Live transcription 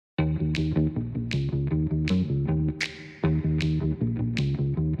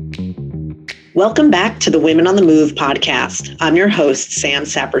Welcome back to the Women on the Move podcast. I'm your host, Sam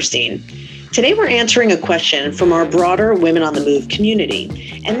Saperstein. Today, we're answering a question from our broader Women on the Move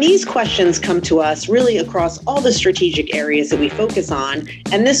community. And these questions come to us really across all the strategic areas that we focus on.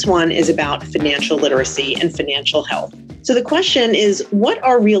 And this one is about financial literacy and financial health. So the question is, what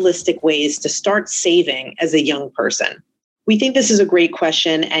are realistic ways to start saving as a young person? We think this is a great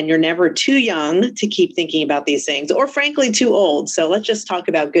question, and you're never too young to keep thinking about these things, or frankly, too old. So let's just talk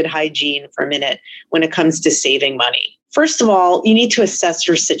about good hygiene for a minute when it comes to saving money. First of all, you need to assess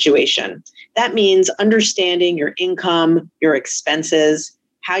your situation. That means understanding your income, your expenses,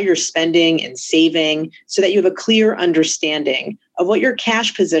 how you're spending and saving, so that you have a clear understanding of what your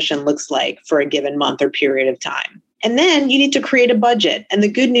cash position looks like for a given month or period of time. And then you need to create a budget. And the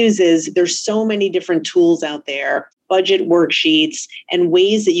good news is there's so many different tools out there, budget worksheets, and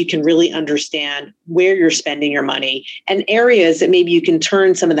ways that you can really understand where you're spending your money and areas that maybe you can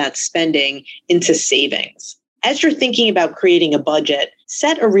turn some of that spending into savings. As you're thinking about creating a budget,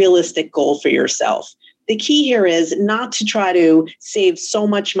 set a realistic goal for yourself. The key here is not to try to save so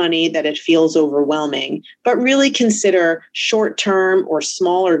much money that it feels overwhelming, but really consider short-term or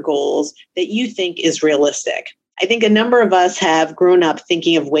smaller goals that you think is realistic. I think a number of us have grown up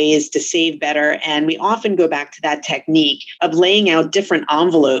thinking of ways to save better, and we often go back to that technique of laying out different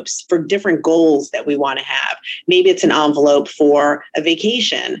envelopes for different goals that we want to have. Maybe it's an envelope for a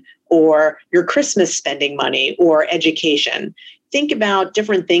vacation or your Christmas spending money or education. Think about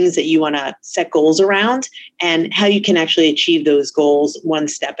different things that you want to set goals around and how you can actually achieve those goals one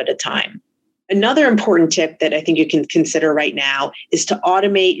step at a time. Another important tip that I think you can consider right now is to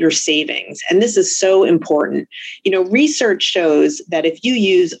automate your savings. And this is so important. Research shows that if you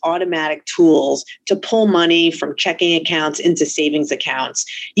use automatic tools to pull money from checking accounts into savings accounts,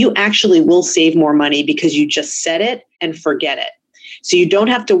 you actually will save more money because you just set it and forget it. So you don't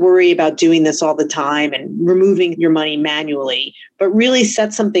have to worry about doing this all the time and removing your money manually, but really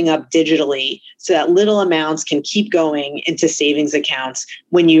set something up digitally so that little amounts can keep going into savings accounts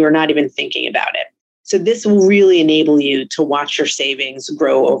when you are not even thinking about it. So this will really enable you to watch your savings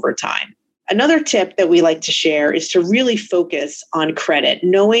grow over time. Another tip that we like to share is to really focus on credit,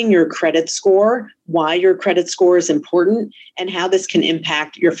 knowing your credit score, why your credit score is important, and how this can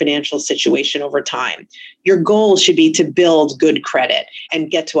impact your financial situation over time. Your goal should be to build good credit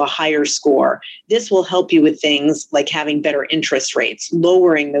and get to a higher score. This will help you with things like having better interest rates,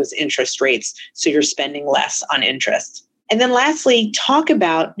 lowering those interest rates so you're spending less on interest. And then lastly, talk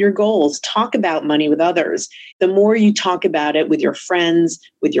about your goals. Talk about money with others. The more you talk about it with your friends,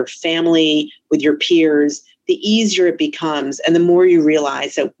 with your family, with your peers, the easier it becomes. And the more you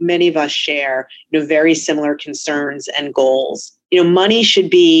realize that many of us share, very similar concerns and goals. Money should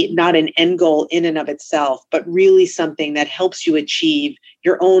be not an end goal in and of itself, but really something that helps you achieve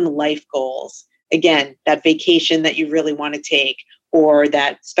your own life goals. Again, that vacation that you really want to take, or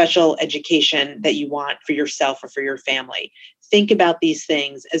that special education that you want for yourself or for your family. Think about these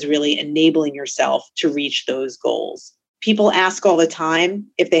things as really enabling yourself to reach those goals. People ask all the time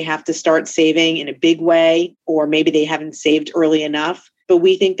if they have to start saving in a big way, or maybe they haven't saved early enough, but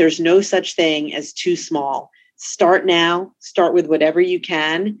we think there's no such thing as too small. Start now, start with whatever you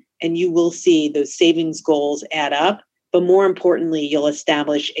can, and you will see those savings goals add up. But more importantly, you'll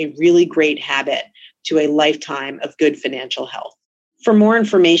establish a really great habit to a lifetime of good financial health. For more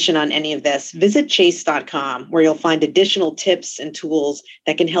information on any of this, visit chase.com, where you'll find additional tips and tools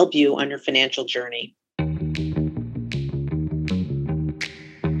that can help you on your financial journey.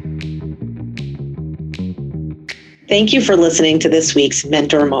 Thank you for listening to this week's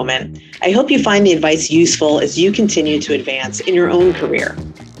Mentor Moment. I hope you find the advice useful as you continue to advance in your own career.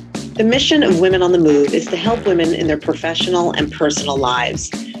 The mission of Women on the Move is to help women in their professional and personal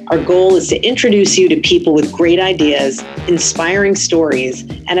lives. Our goal is to introduce you to people with great ideas, inspiring stories,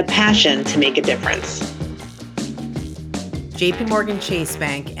 and a passion to make a difference. JPMorgan Chase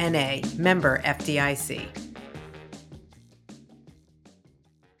Bank, N.A., member FDIC.